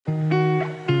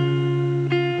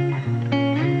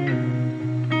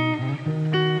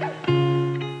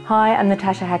Hi, I'm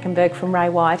Natasha Hackenberg from Ray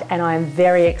White, and I am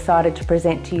very excited to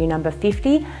present to you number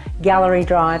 50, Gallery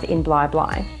Drive in Bli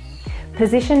Bli.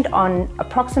 Positioned on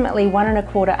approximately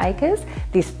 1¼ acres,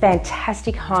 this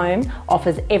fantastic home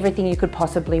offers everything you could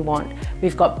possibly want.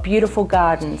 We've got beautiful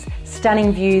gardens,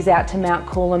 stunning views out to Mount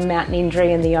Coolum, Mount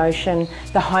Nindri and the ocean.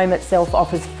 The home itself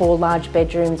offers 4 large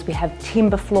bedrooms. We have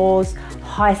timber floors,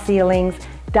 high ceilings,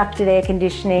 ducted air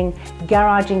conditioning,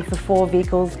 garaging for 4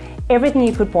 vehicles, everything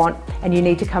you could want, and you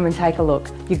need to come and take a look.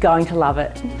 You're going to love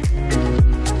it.